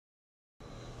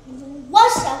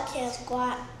What's up, Kim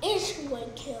Squad? It's your boy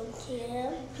Kim.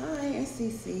 Hi, it's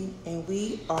Cece, and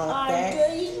we are back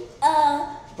doing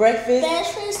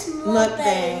breakfast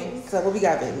mukbang. So what we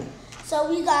got, baby? So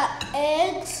we got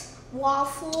eggs,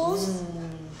 waffles,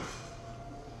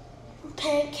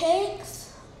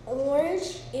 pancakes,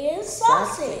 orange, and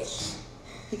sausage.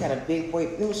 He got a big boy.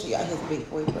 Let me show y'all his big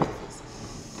boy breakfast.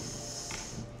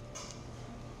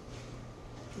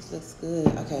 This looks good.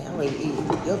 Okay, I'm ready to eat.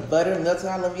 Your butter melted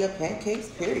all over your pancakes,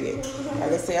 period. All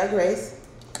right, let's say our grace.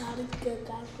 God is good.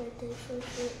 God's birthday for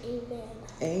amen.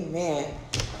 Amen.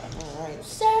 All right.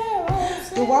 Sarah.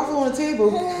 The waffle on the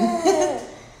table.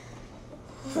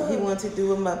 So he wanted to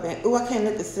do a mukbang. Oh, I can't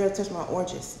let the syrup touch my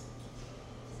oranges.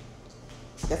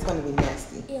 That's going to be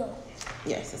nasty. Ew.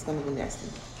 Yes, it's going to be nasty.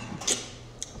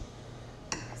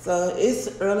 So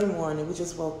it's early morning. We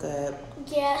just woke up.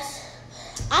 Yes.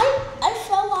 I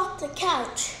fell off the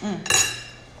couch.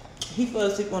 He fell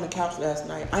asleep on the couch last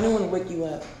night. I didn't want to wake you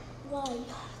up. Why?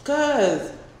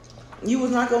 Because you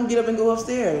was not going to get up and go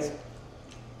upstairs.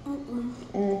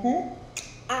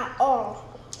 At all.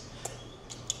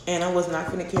 And I was not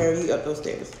going to carry you up those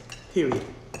stairs. Period.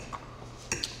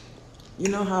 You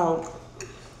know how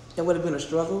it would have been a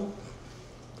struggle?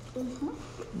 You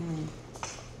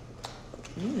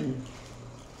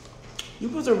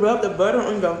supposed to rub the butter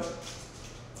on the...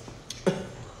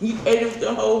 You ate it with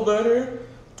the whole butter?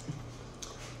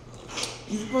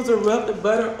 You supposed to rub the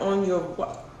butter on your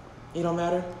what? It don't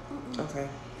matter? Okay.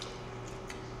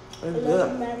 It's It good.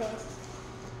 doesn't matter.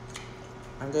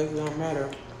 I guess it don't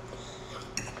matter.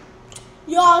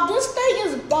 Y'all, this thing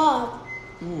is bomb.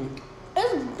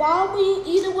 It's bomb when you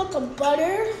eat it with the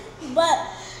butter, but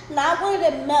not when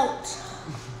it melts.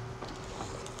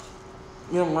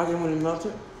 You don't like it when it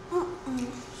melted?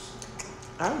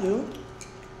 I do.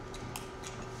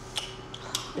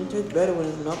 It tastes better when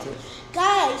it's melted.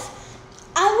 Guys,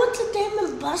 I went to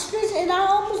Dave & Buster's and I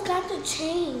almost got the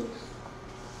chain.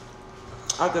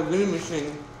 Out the vending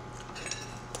machine.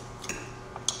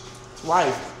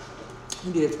 Twice.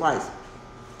 He did it twice.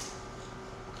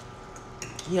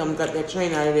 He almost got that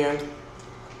chain out of there.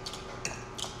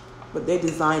 But they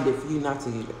designed it for you not to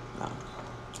eat it. No.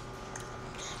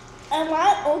 And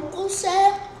my uncle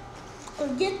said,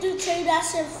 get the chain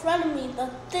that's in front of me, the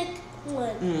thick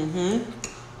one.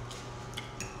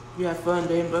 You had fun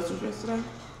Dave & Buster's yesterday?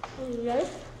 Yes.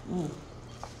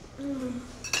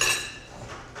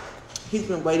 He's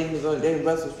been waiting to go to Dave &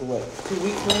 Buster's for what, 2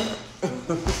 weeks now?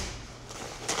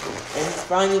 And he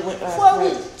finally went last 4 night.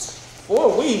 weeks.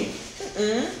 4 weeks?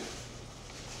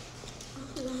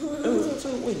 It was 2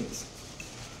 weeks.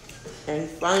 And he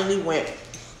finally went.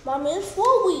 Mom, it's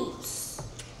 4 weeks.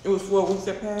 It was 4 weeks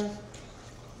that passed?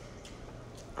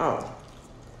 Oh.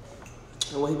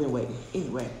 Well, he been waiting.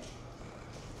 Anyway.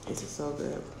 This is so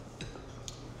good.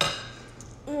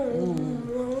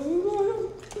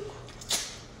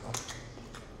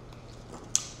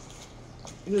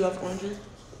 You love oranges?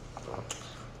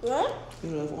 What? You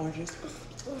love oranges?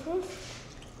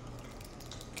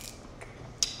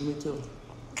 Me too.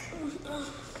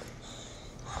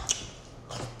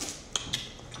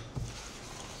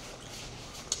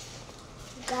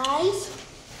 Guys,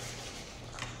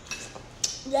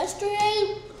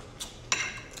 yesterday,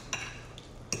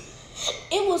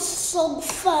 it was so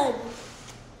fun.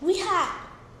 We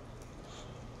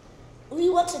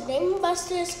went to Dave &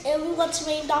 Buster's and we went to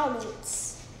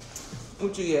McDonald's.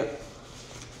 What you get?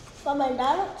 From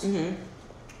McDonald's?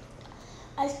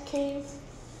 Ice cream.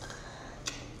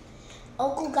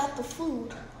 Uncle got the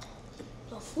food.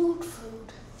 The food.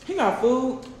 He got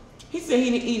food? He said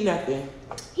he didn't eat nothing.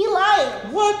 He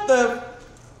lying. What the?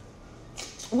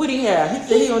 What he have? He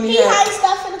said he only He had... had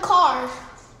stuff in the car.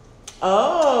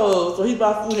 Oh, so he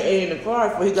bought food and ate in the car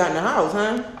before he got in the house,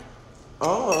 huh?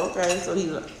 Oh, okay. So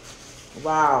he...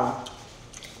 Wow.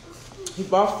 He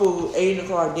bought food, ate in the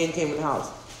car, and then came in the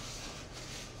house.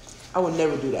 I would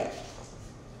never do that.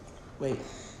 Wait.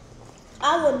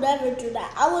 I would never do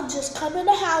that. I would just come in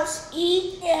the house,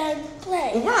 eat, and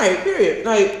play. Right, period.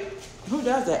 Like, who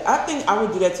does that? I think I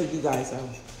would do that to you guys, though.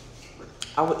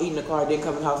 I would eat in the car, then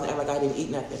come in the house and act like I didn't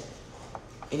eat nothing.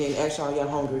 And then ask y'all, y'all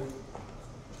hungry.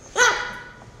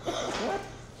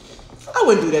 I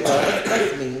wouldn't do that, though.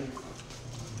 That's mean.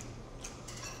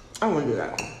 I wouldn't do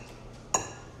that.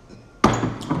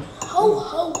 Ho,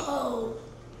 ho, ho.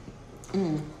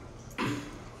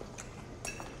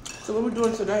 So what we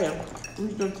doing today? What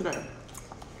we doing today?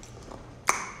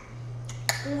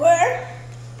 We're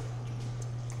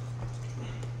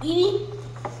eating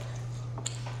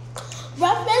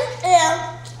breakfast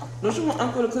and Don't you want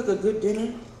Uncle to cook a good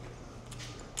dinner?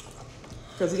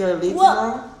 Cause he gotta leave Well,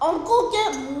 tomorrow. Uncle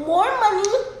get more money.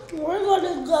 We're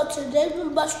gonna go to Dave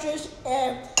and Buster's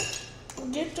and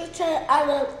get the chain out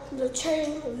of the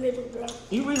chain little girl.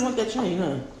 You really want that chain,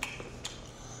 huh?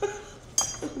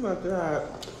 Oh my God.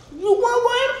 You want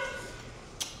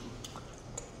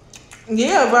one?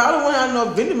 Yeah, but I don't want to have no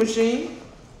vending machine.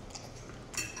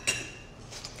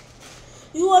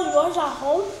 You want yours at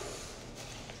home?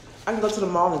 I can go to the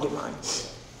mall and get mine.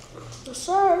 Yes,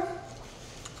 sir.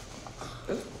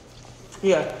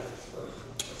 Yeah.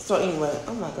 So anyway,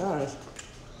 oh my gosh.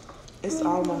 It's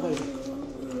all my face.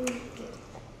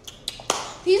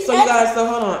 So you guys, so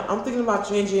hold on. I'm thinking about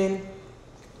changing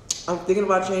our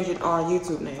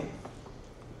YouTube name.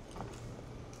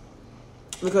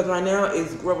 Because right now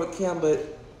it's Grow with Cam,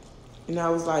 but you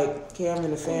know, it's like Cam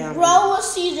and the fam. Grow with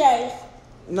CJ.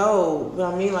 No,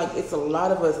 but I mean like it's a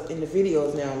lot of us in the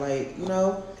videos now. Like, you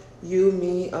know, you,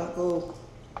 me, Uncle,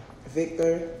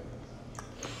 Victor.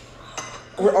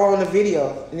 We're all in the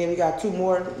video. And then we got 2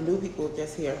 more new people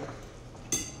just here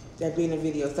that be in the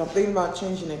video. So I'm thinking about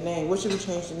changing the name. What should we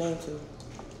change the name to?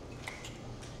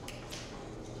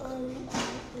 I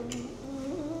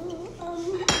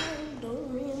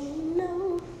don't really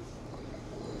know.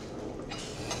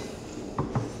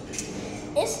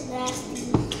 It's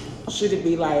nasty. Should it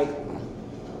be like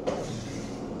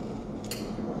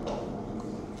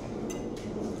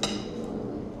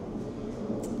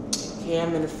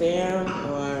Cam and the fam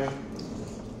or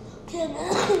Came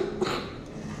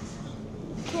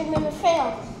in the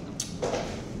fail.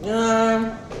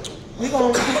 we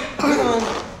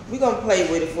gonna play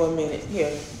with it for a minute.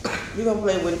 Here, we gonna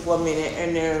play with it for a minute,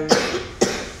 and then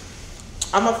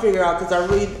I'm gonna figure out because I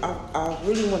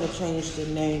really want to change the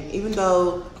name, even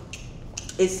though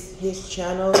it's his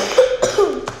channel.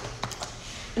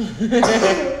 You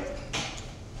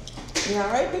all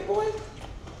right, big boy?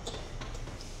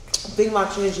 I'm thinking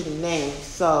about changing the name,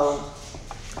 so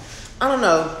I don't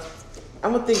know.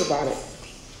 I'm gonna think about it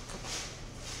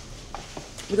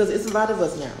because it's a lot of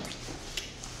us now.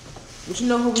 But you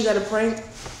know who we gotta prank?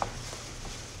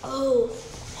 Oh.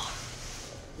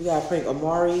 We gotta prank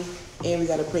Amari and we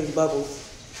gotta prank Bubbles.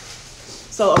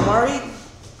 So Amari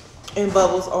and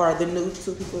Bubbles are the new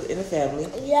 2 people in the family.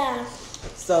 Yeah.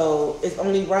 So it's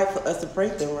only right for us to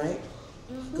prank them, right?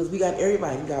 Because we got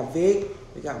everybody. We got Vic,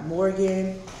 we got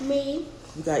Morgan, Me.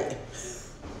 we got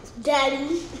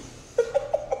Daddy.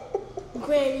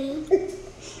 Granny.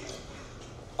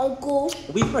 Uncle.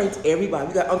 We pranked everybody.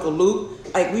 We got Uncle Luke.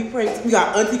 Like we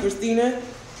got Auntie Christina,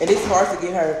 and it's hard to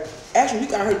get her. Actually, we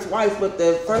got her twice, but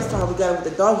the first time we got her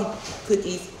with the doggy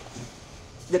cookies,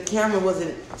 the camera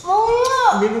wasn't.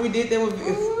 Oh yeah. Remember we did that with.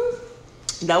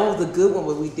 That one was a good one,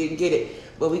 but we didn't get it.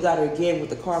 But we got her again with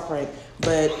the car prank.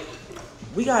 But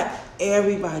we got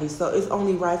everybody, so it's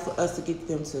only right for us to get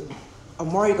them to.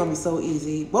 Amari gonna be so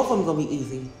easy. Both of them gonna be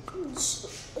easy.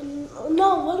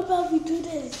 No, what about we do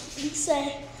this? We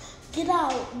say, get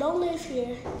out, don't live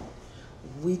here.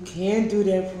 We can do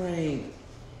that prank.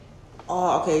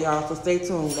 Oh, okay, y'all. So stay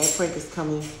tuned. That prank is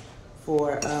coming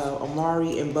for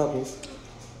Amari and Bubbles.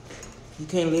 You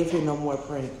can't live here no more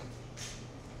prank.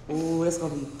 Ooh, that's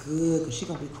gonna be good because she's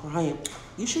gonna be crying.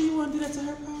 You sure you want to do that to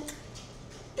her, Pop?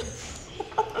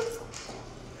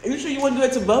 You sure you want to do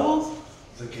that to Bubbles?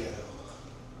 The ghetto.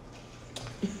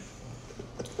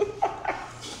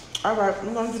 All right,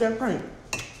 I'm gonna do that prank.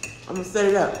 I'm gonna set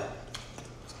it up.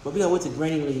 But we gotta wait till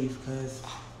Granny leave because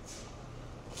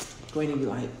Granny be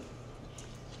like,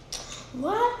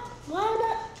 Why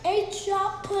the ain't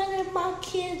y'all putting my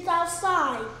kids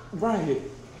outside? right?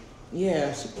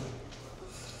 Yeah,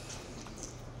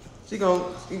 she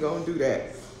gonna do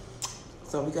that.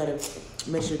 So we gotta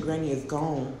make sure Granny is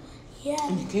gone. Yeah.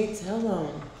 And you can't tell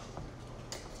them,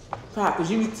 Pop, cause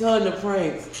you be telling the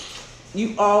pranks.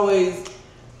 You always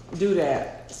do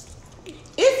that.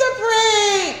 It's a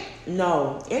prank.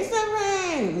 No, it's a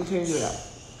prank. You can't do that.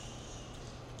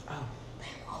 Oh,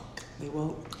 they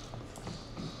won't.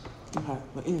 Okay,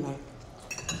 but anyway,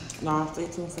 nah, stay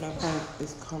tuned for that prank.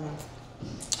 It's coming.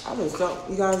 I was so,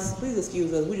 you guys, please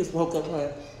excuse us. We just woke up,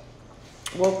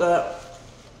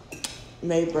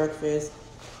 made breakfast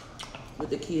with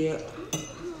the kid.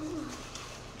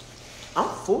 I'm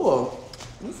full.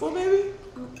 You full, baby?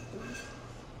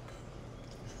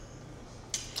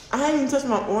 I haven't even touched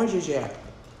my oranges yet.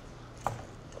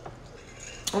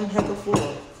 I'm hecka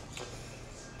full.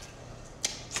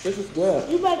 This is good.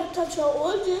 You better touch your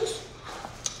oranges.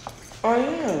 I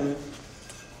am.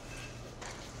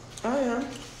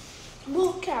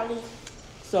 Move, Callie.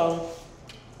 So,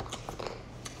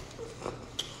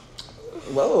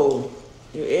 whoa,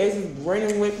 your eggs is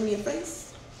raining away from your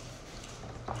face.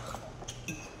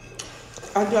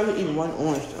 I do have to eat one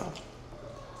orange though.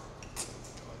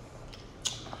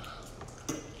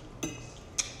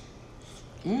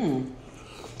 Mmm.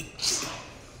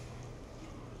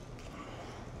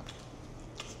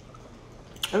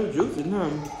 That's juicy, huh?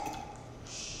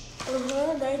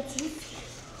 They're juicy.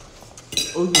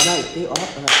 Oh, you're right. They are.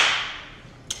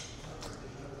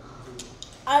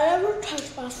 I never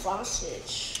touched my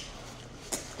sausage.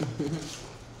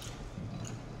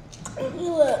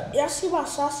 Look, y'all see my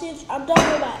sausage? I'm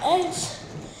done with my eggs.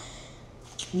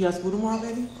 You got spoon them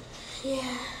already?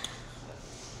 Yeah.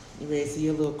 You ready to see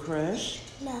your little crush?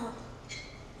 No.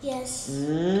 Yes.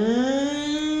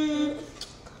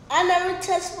 I never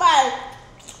touched my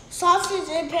sausage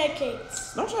and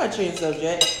pancakes. Don't try to change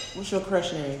subject. What's your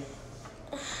crush name?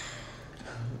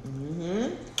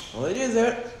 What is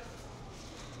it?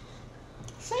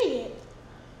 Say it.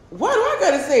 Why do I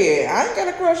gotta say it? I ain't got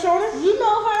a crush on her. You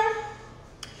know her?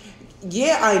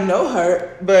 Yeah, I know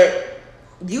her, but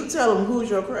you tell them who's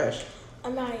your crush.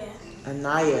 Anaya.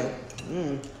 Anaya.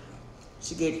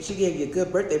 She gave you a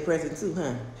good birthday present too,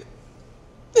 huh?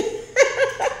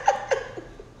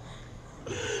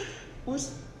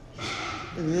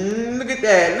 Look at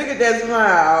that. Look at that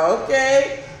smile,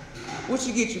 okay? What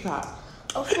she get you, Pop?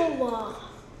 A football.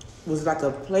 Was it like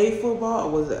a play football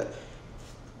or was it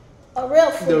a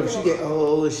real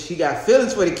football? No, she got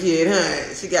feelings for the kid,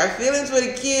 huh? She got feelings for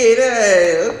the kid,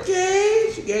 huh?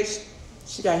 Okay.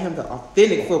 She got him the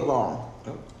authentic football.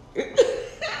 He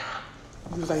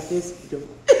was like this.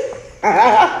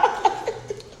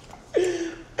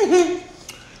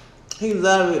 He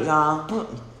loved it, y'all.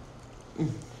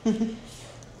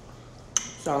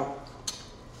 So,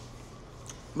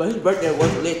 but his birthday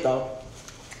wasn't lit though.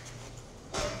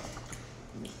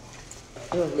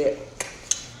 It was lit.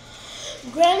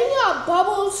 Granny got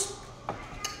Bubbles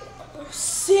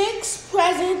 6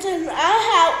 presents and I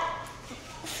have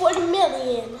 40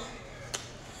 million.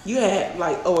 You had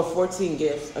like over 14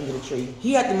 gifts under the tree.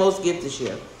 He had the most gifts this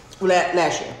year.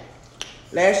 Last year.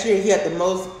 Last year he had the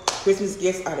most Christmas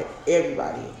gifts out of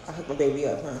everybody. I hooked my baby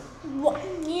up, huh? Well,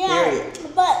 yeah, Period.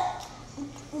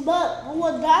 but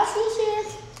when Dash was here,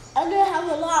 I didn't have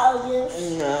a lot of gifts.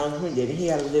 No, he didn't. He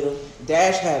had a little.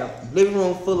 Dash had a living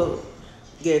room full of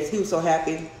gifts. He was so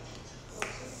happy.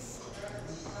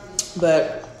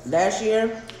 But last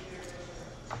year,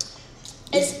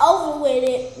 it's over with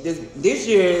it. This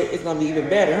year it's gonna be even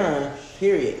better, huh?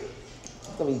 Period.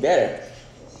 It's gonna be better.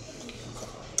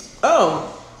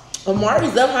 Oh,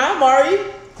 Amari's up. Hi, Amari.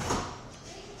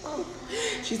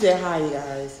 She said hi, you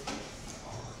guys.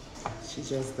 She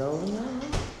just going on.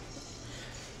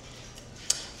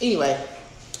 Anyway,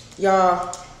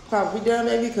 y'all, probably done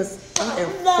maybe because I am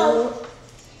full.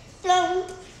 No.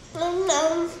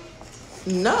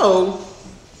 No.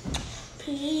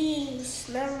 Peace.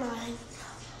 Never mind.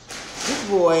 This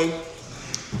boy,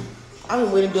 I've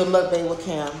been waiting to do a mukbang with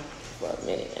Cam for a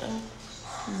minute now.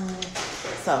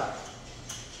 So,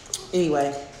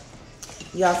 anyway,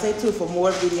 y'all stay tuned for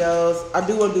more videos. I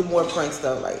do want to do more pranks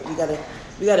though. Like we gotta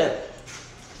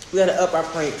up our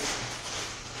pranks.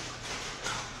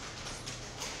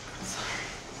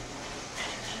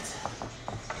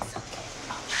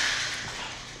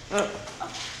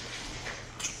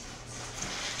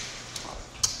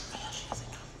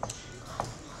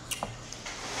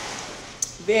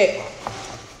 Vic.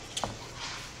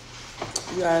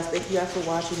 You guys, thank you guys for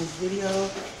watching this video.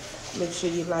 Make sure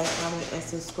you like, comment, and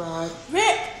subscribe.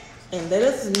 Vic. And let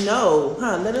us know,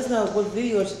 let us know what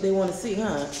videos they want to see,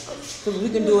 because we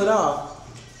can do it all.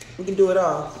 We can do it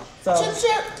all. So, Chip,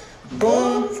 chip.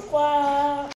 boom.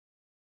 Squad.